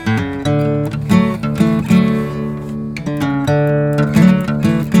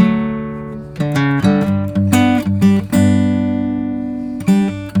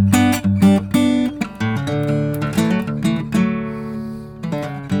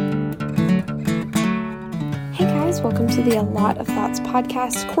Welcome to the A Lot of Thoughts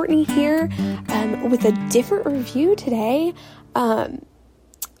podcast. Courtney here with a different review today.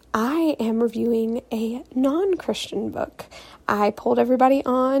 I am reviewing a non-Christian book. I polled everybody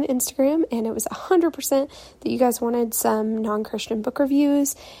on Instagram and it was 100% that you guys wanted some non-Christian book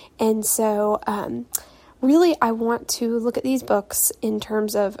reviews. And so really I want to look at these books in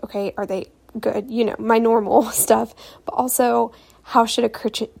terms of, okay, are they good? You know, my normal stuff, but also how should a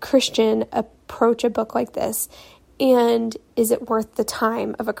Christian approach a book like this? And is it worth the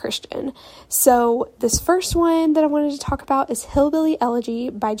time of a Christian? So this first one that I wanted to talk about is Hillbilly, Elegy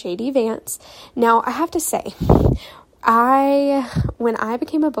by J.D. Vance. Now, I have to say, when I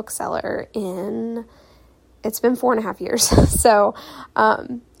became a bookseller it's been 4.5 years, so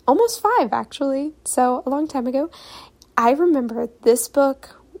almost 5 actually, so a long time ago, I remember this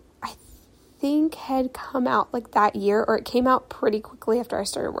book think had come out like that year, or it came out pretty quickly after I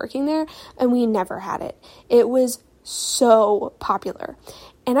started working there, and we never had it. It was so popular.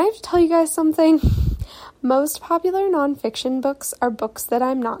 And I have to tell you guys something. Most popular nonfiction books are books that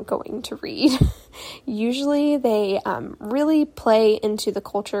I'm not going to read. Usually they really play into the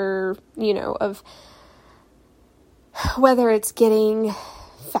culture, of whether it's getting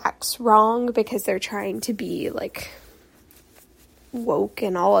facts wrong because they're trying to be like woke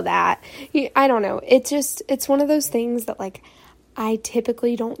and all of that. I don't know. It's one of those things that like I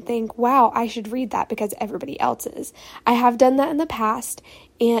typically don't think, wow, I should read that because everybody else is. I have done that in the past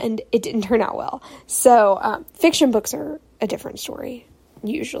and it didn't turn out well. So fiction books are a different story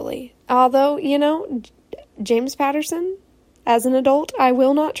usually. Although, James Patterson, as an adult, I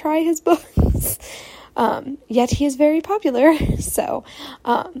will not try his books. Yet he is very popular. So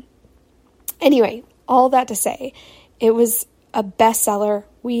anyway, all that to say, it was a bestseller.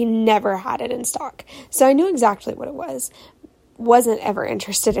 We never had it in stock. So I knew exactly what it was. Wasn't ever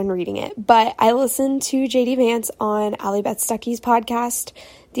interested in reading it. But I listened to J.D. Vance on Allie Beth Stuckey's podcast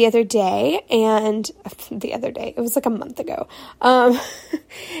the other day. It was like a month ago.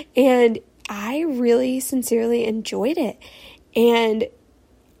 And I really sincerely enjoyed it. And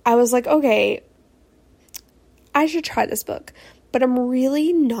I was like, okay, I should try this book. But I'm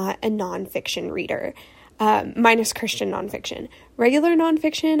really not a nonfiction reader. Minus Christian nonfiction. Regular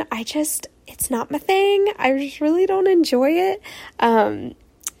nonfiction, it's not my thing. I just really don't enjoy it. I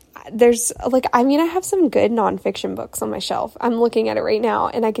have some good nonfiction books on my shelf. I'm looking at it right now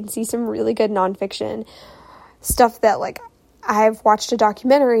and I can see some really good nonfiction stuff that like I've watched a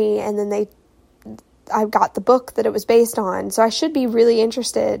documentary and then I've got the book that it was based on. So I should be really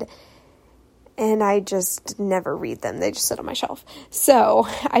interested. And I just never read them. They just sit on my shelf. So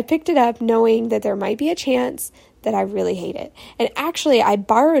I picked it up knowing that there might be a chance that I really hate it. And actually, I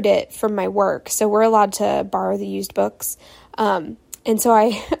borrowed it from my work. So we're allowed to borrow the used books. And so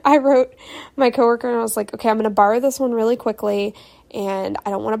I wrote my coworker and I was like, okay, I'm going to borrow this one really quickly. And I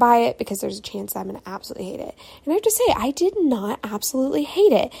don't want to buy it because there's a chance that I'm going to absolutely hate it. And I have to say, I did not absolutely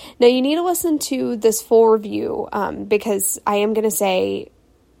hate it. Now, you need to listen to this full review because I am going to say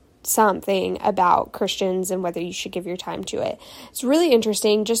something about Christians and whether you should give your time to it. It's really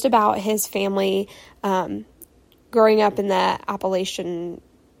interesting just about his family growing up in the Appalachian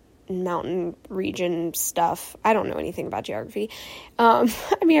mountain region stuff. I don't know anything about geography. I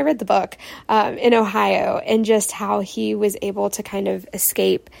read the book in Ohio and just how he was able to kind of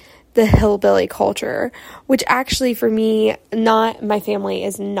escape the hillbilly culture, which actually for me, my family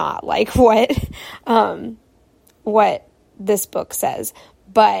is not like what this book says.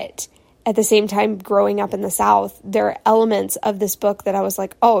 But at the same time, growing up in the South, there are elements of this book that I was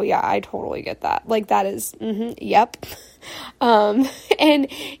like, oh yeah, I totally get that. Like that is, yep. And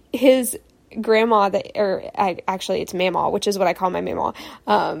his grandma actually it's Mamaw, which is what I call my Mamaw.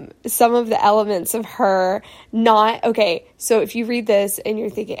 Some of the elements of her so if you read this and you're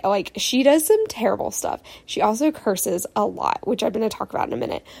thinking like, she does some terrible stuff. She also curses a lot, which I'm going to talk about in a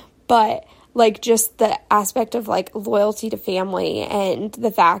minute. But like just the aspect of like loyalty to family and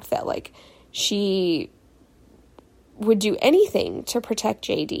the fact that like she would do anything to protect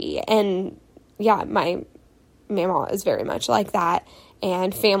JD. And yeah, my mama is very much like that.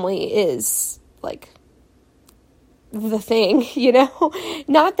 And family is like the thing,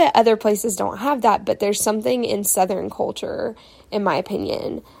 not that other places don't have that, but there's something in Southern culture, in my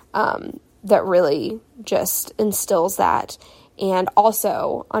opinion, that really just instills that. And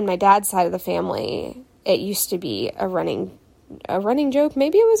also, on my dad's side of the family, it used to be a running joke.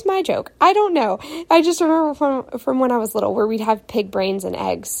 Maybe it was my joke. I don't know. I just remember from when I was little where we'd have pig brains and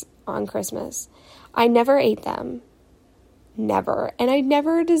eggs on Christmas. I never ate them. Never. And I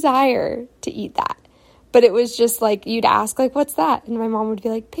never desire to eat that. But it was just like, you'd ask, like, what's that? And my mom would be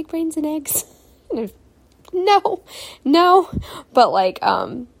like, pig brains and eggs. And no, but like,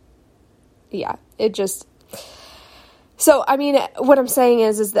 yeah, it just, so, I mean, what I'm saying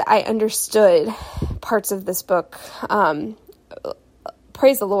is that I understood parts of this book.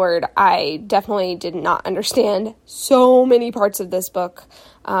 Praise the Lord, I definitely did not understand so many parts of this book.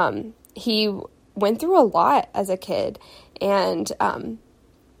 He went through a lot as a kid, and I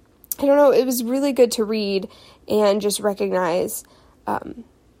don't know, it was really good to read and just recognize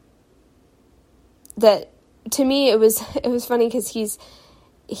that, to me, it was funny because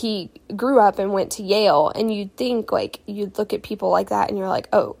he grew up and went to Yale, and you'd think, like, you'd look at people like that and you're like,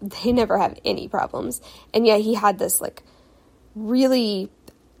 oh, they never have any problems. And yet he had this, like, really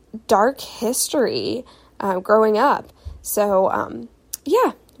dark history growing up. So,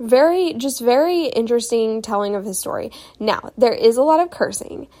 yeah, very interesting telling of his story. Now, there is a lot of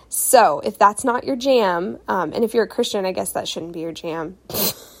cursing. So if that's not your jam, and if you're a Christian, I guess that shouldn't be your jam.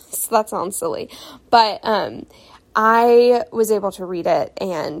 So that sounds silly. But, I was able to read it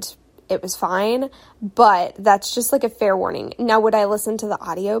and it was fine, but that's just like a fair warning. Now, would I listen to the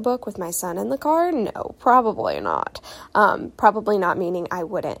audiobook with my son in the car? No, probably not. Probably not, meaning I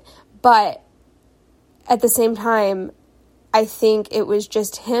wouldn't. But at the same time, I think it was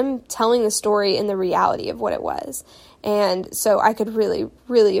just him telling the story in the reality of what it was. And so I could really,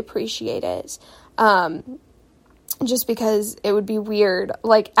 really appreciate it. Just because it would be weird.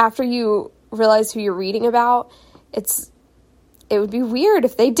 Like, after you realize who you're reading about, it would be weird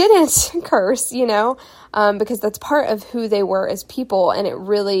if they didn't curse, because that's part of who they were as people, and it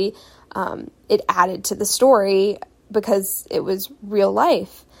really, it added to the story because it was real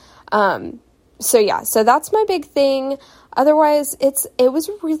life. So yeah, so that's my big thing. Otherwise, it was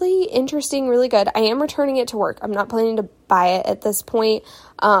really interesting, really good. I am returning it to work. I'm not planning to buy it at this point,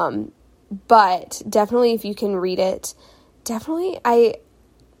 but definitely if you can read it,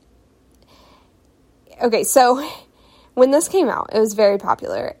 okay, so when this came out, it was very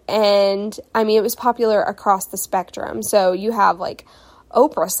popular, and I mean, it was popular across the spectrum. So you have like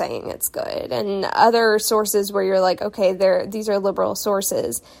Oprah saying it's good, and other sources where you're like, okay, these are liberal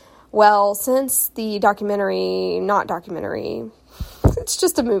sources. Well, since the it's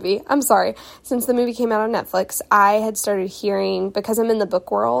just a movie, I'm sorry. Since the movie came out on Netflix, I had started hearing, because I'm in the book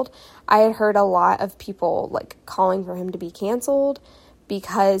world, I had heard a lot of people like calling for him to be canceled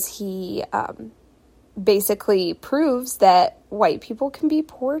because he, basically proves that white people can be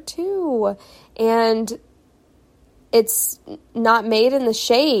poor too, and it's not made in the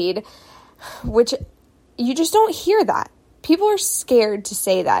shade, which you just don't hear that. People are scared to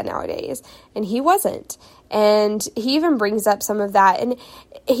say that nowadays, and he wasn't. And he even brings up some of that, and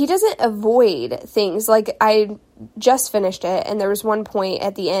he doesn't avoid things. Like, I just finished it, and there was one point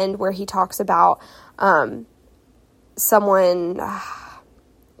at the end where he talks about someone, I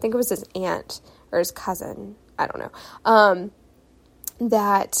think it was his aunt or his cousin, I don't know,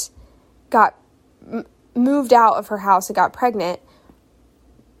 that got moved out of her house and got pregnant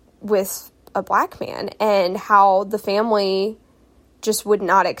with a black man, and how the family just would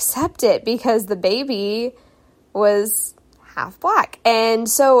not accept it because the baby was half black. And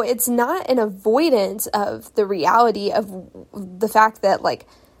so it's not an avoidance of the reality of the fact that, like,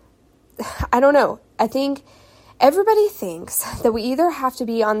 I don't know, I think everybody thinks that we either have to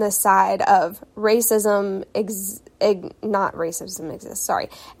be on the side of racism, not racism exists, sorry,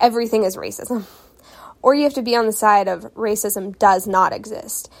 everything is racism, or you have to be on the side of racism does not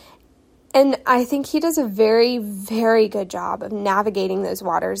exist. And I think he does a very, very good job of navigating those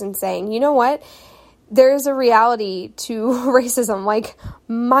waters and saying, you know what, there's a reality to racism. Like,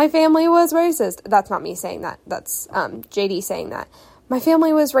 my family was racist. That's not me saying that. That's JD saying that. My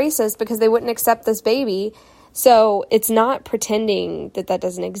family was racist because they wouldn't accept this baby. So it's not pretending that that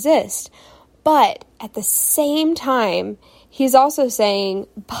doesn't exist. But at the same time, he's also saying,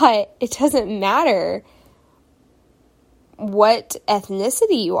 but it doesn't matter what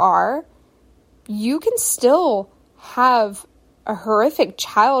ethnicity you are. You can still have a horrific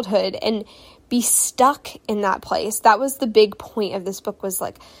childhood and be stuck in that place. That was the big point of this book, was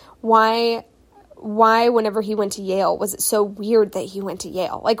like, why whenever he went to Yale, was it so weird that he went to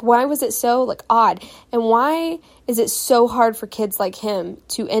Yale? Like, why was it so, like, odd? And why is it so hard for kids like him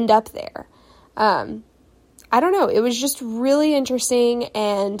to end up there? I don't know. It was just really interesting,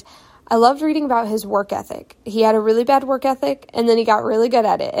 and I loved reading about his work ethic. He had a really bad work ethic, and then he got really good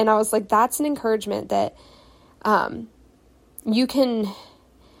at it. And I was like, that's an encouragement that you can,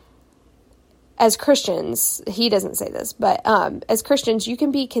 as Christians, he doesn't say this, but as Christians, you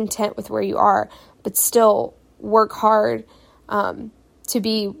can be content with where you are, but still work hard to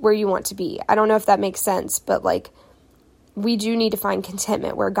be where you want to be. I don't know if that makes sense, but like, we do need to find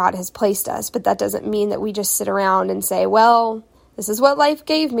contentment where God has placed us, but that doesn't mean that we just sit around and say, well, this is what life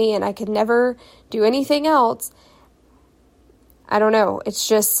gave me and I could never do anything else. I don't know. It's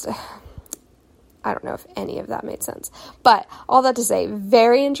just, I don't know if any of that made sense. But all that to say,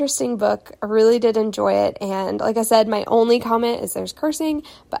 very interesting book. I really did enjoy it. And like I said, my only comment is there's cursing,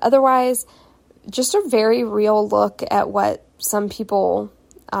 but otherwise, just a very real look at what some people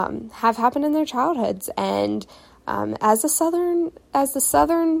have happened in their childhoods. And as the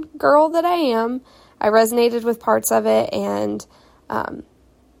Southern girl that I am, I resonated with parts of it. And I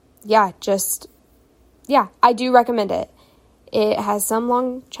do recommend it. It has some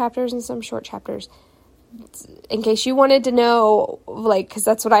long chapters and some short chapters. In case you wanted to know, like, because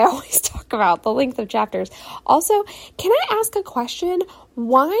that's what I always talk about, the length of chapters. Also, can I ask a question?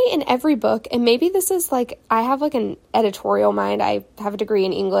 Why in every book, and maybe this is like, I have like an editorial mind. I have a degree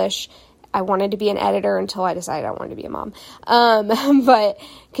in English. I wanted to be an editor until I decided I wanted to be a mom. But,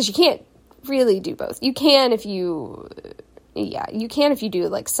 because you can't really do both. You can if you do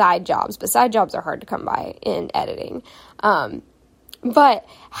like side jobs, but side jobs are hard to come by in editing. But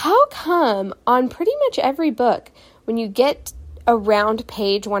how come on pretty much every book, when you get around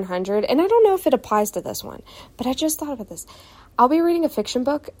page 100, and I don't know if it applies to this one, but I just thought about this. I'll be reading a fiction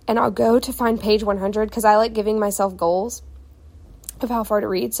book and I'll go to find page 100 because I like giving myself goals of how far to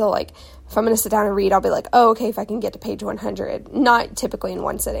read. So like if I'm going to sit down and read, I'll be like, oh, okay, if I can get to page 100, not typically in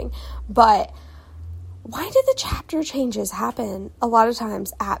one sitting, but why did the chapter changes happen a lot of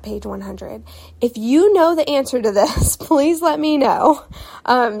times at page 100? If you know the answer to this, please let me know.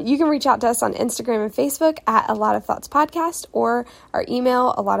 You can reach out to us on Instagram and Facebook at A Lot of Thoughts Podcast, or our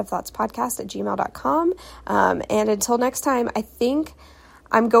email, alotofthoughtspodcast@gmail.com. And until next time, I think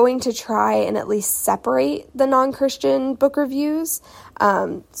I'm going to try and at least separate the non-Christian book reviews.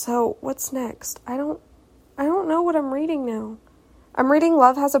 So what's next? I don't know what I'm reading now. I'm reading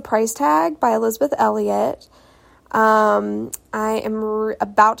Love Has a Price Tag by Elizabeth Elliot. I am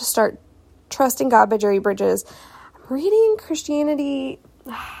about to start Trusting God by Jerry Bridges. I'm reading Christianity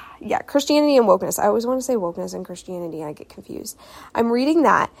and Wokeness. I always want to say Wokeness and Christianity. I get confused. I'm reading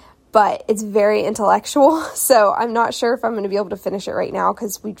that, but it's very intellectual, so I'm not sure if I'm going to be able to finish it right now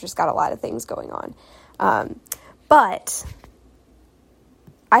because we've just got a lot of things going on. But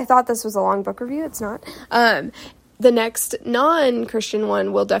I thought this was a long book review. It's not. The next non-Christian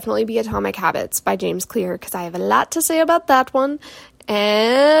one will definitely be Atomic Habits by James Clear, because I have a lot to say about that one,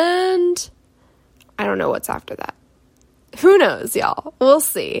 and I don't know what's after that. Who knows, y'all? We'll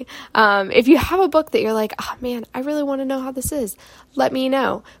see. If you have a book that you're like, oh man, I really want to know how this is, let me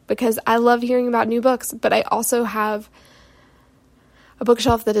know, because I love hearing about new books, but I also have a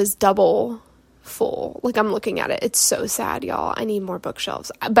bookshelf that is double full. Like, I'm looking at it. It's so sad, y'all. I need more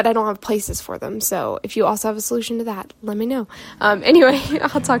bookshelves, but I don't have places for them. So if you also have a solution to that, let me know. Anyway,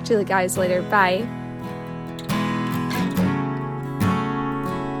 I'll talk to you guys later. Bye.